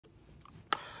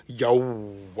Yo,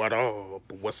 what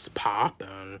up? What's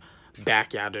poppin'?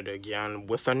 Back at it again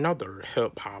with another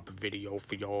hip-hop video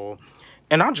for y'all.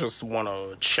 And I just want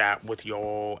to chat with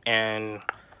y'all. And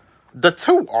the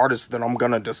two artists that I'm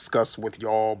going to discuss with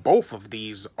y'all, both of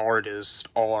these artists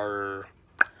know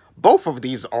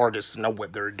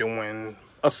what they're doing.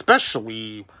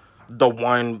 Especially the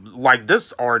one, like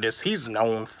this artist, he's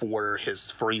known for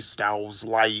his freestyles.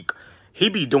 Like, he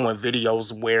be doing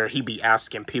videos where he be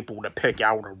asking people to pick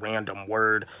out a random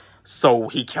word so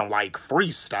he can, like,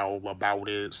 freestyle about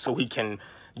it. So he can,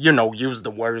 use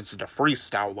the words to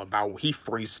freestyle about. He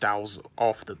freestyles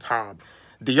off the top.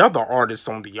 The other artist,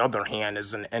 on the other hand,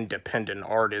 is an independent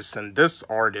artist. And this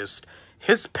artist,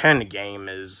 his pen game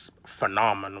is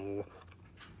phenomenal.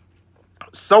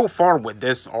 So far with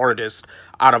this artist,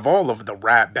 out of all of the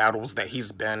rap battles that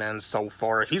he's been in so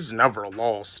far, he's never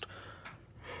lost.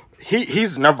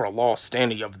 He's never lost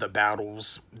any of the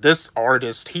battles. This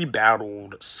artist, he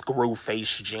battled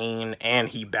Screwface Gene and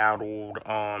he battled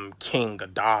King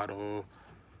Adada.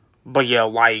 But yeah,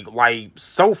 like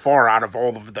so far out of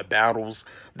all of the battles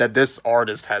that this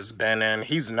artist has been in,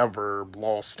 he's never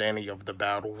lost any of the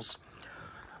battles.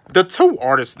 The two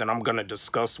artists that I'm going to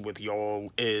discuss with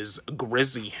y'all is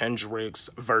Grizzy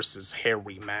Hendrix versus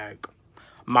Harry Mack.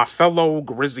 My fellow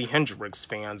Grizzy Hendrix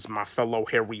fans, my fellow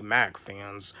Harry Mack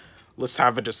fans, let's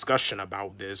have a discussion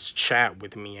about this. Chat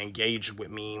with me, engage with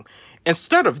me.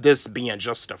 Instead of this being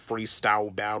just a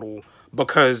freestyle battle,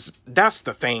 because that's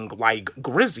the thing, like,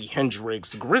 Grizzy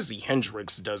Hendrix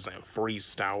doesn't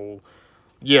freestyle.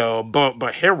 Yeah,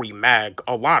 but Harry Mack,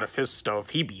 a lot of his stuff,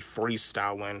 he be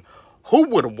freestyling. Who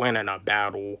would win in a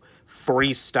battle?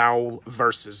 Freestyle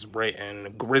versus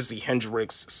written. Grizzy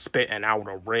Hendrix spitting out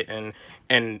a written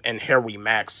and Harry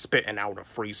Mack spitting out a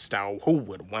freestyle. Who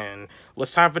would win?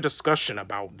 Let's have a discussion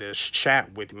about this.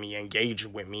 Chat with me, engage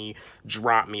with me,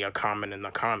 drop me a comment in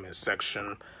the comment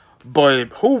section.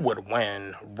 But who would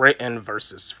win? Written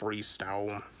versus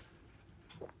freestyle?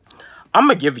 I'm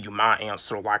gonna give you my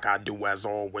answer like I do as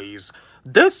always.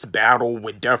 This battle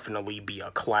would definitely be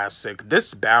a classic.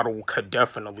 This battle could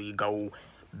definitely go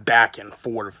back and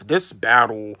forth. This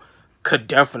battle could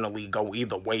definitely go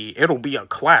either way. It'll be a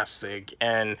classic,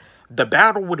 and the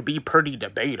battle would be pretty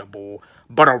debatable.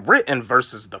 But a written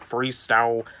versus the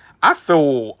freestyle, I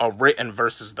feel a written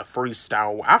versus the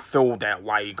freestyle, I feel that,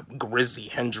 like, Grizzy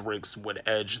Hendrix would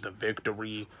edge the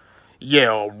victory.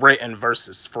 Yeah, written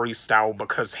versus freestyle,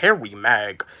 because Harry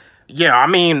Mack, yeah, I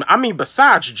mean,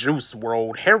 besides Juice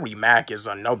WRLD, Harry Mack is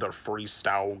another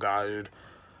freestyle guide.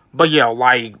 But yeah,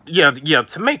 like, yeah,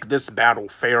 to make this battle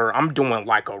fair, I'm doing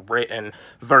like a written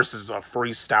versus a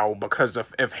freestyle, because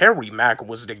if Harry Mack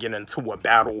was to get into a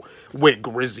battle with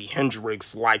Grizzy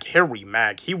Hendrix, like, Harry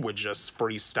Mack, he would just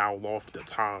freestyle off the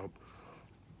top.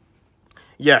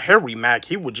 Yeah, Harry Mack,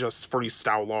 he would just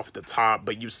freestyle off the top,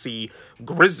 but you see,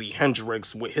 Grizzy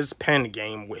Hendrix, with his pen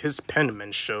game, with his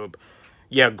penmanship,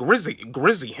 yeah,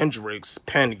 Grizzy Hendrix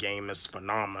pen game is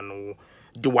phenomenal.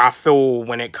 Do I feel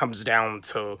when it comes down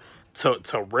to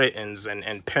writtens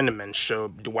and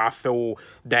penmanship, do I feel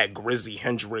that Grizzy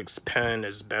Hendrix pen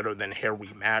is better than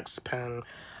Harry Mack's pen?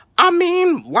 I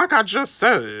mean, like I just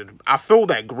said, I feel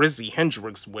that Grizzy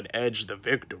Hendrix would edge the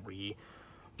victory.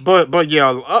 But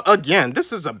yeah, again,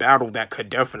 this is a battle that could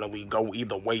definitely go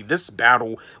either way. This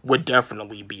battle would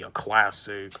definitely be a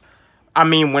classic. I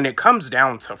mean, when it comes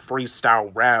down to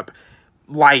freestyle rap,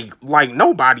 like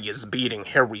nobody is beating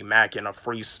Harry Mack in a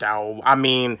freestyle. I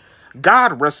mean,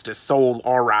 God rest his soul,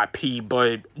 R.I.P.,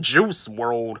 but Juice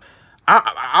WRLD,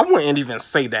 I wouldn't even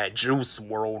say that Juice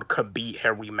WRLD could beat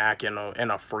Harry Mack in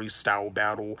a freestyle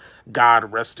battle.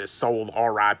 God rest his soul,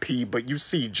 R.I.P., but you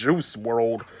see Juice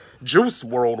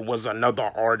WRLD was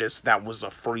another artist that was a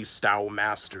freestyle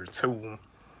master too.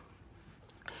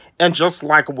 And just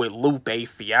like with Lupe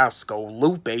Fiasco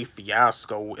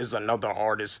is another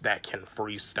artist that can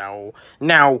freestyle.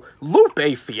 Now,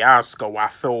 Lupe Fiasco, I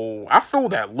feel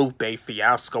that Lupe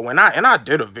Fiasco, and I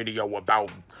did a video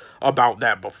about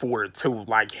that before too,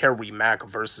 like Harry Mack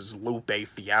versus Lupe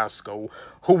Fiasco,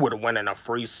 who would win in a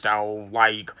freestyle.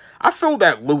 Like, I feel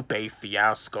that Lupe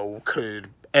Fiasco could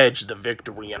edge the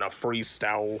victory in a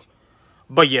freestyle.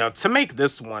 But yeah, to make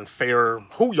this one fair,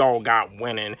 who y'all got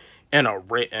winning in a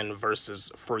written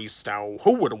versus freestyle?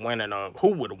 Who would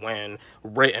win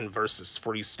written versus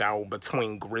freestyle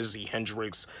between Grizzy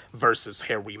Hendrix versus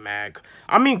Harry Mack?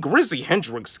 I mean, Grizzy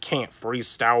Hendrix can't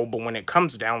freestyle, but when it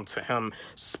comes down to him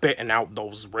spitting out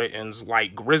those writtens,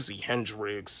 like, Grizzy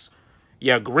Hendrix,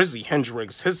 Yeah, Grizzy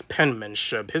Hendrix, his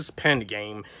penmanship, his pen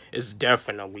game is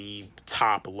definitely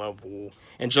top level.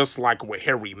 And just like with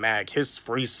Harry Mack, his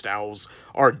freestyles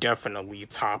are definitely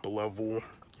top level.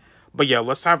 But yeah,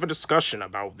 let's have a discussion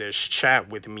about this. Chat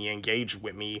with me, engage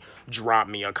with me, drop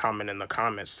me a comment in the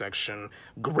comment section.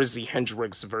 Grizzy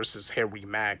Hendrix versus Harry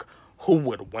Mack. Who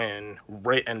would win?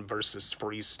 Written versus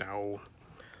freestyle.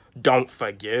 Don't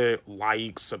forget,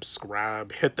 like,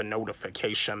 subscribe, hit the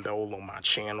notification bell on my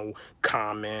channel,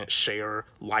 comment, share,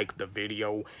 like the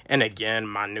video. And again,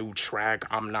 my new track,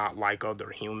 I'm Not Like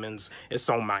Other Humans, it's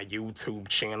on my YouTube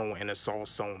channel and it's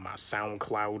also on my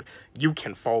SoundCloud. You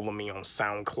can follow me on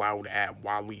SoundCloud at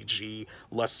Wally G.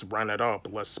 Let's run it up.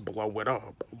 Let's blow it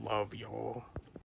up. Love y'all.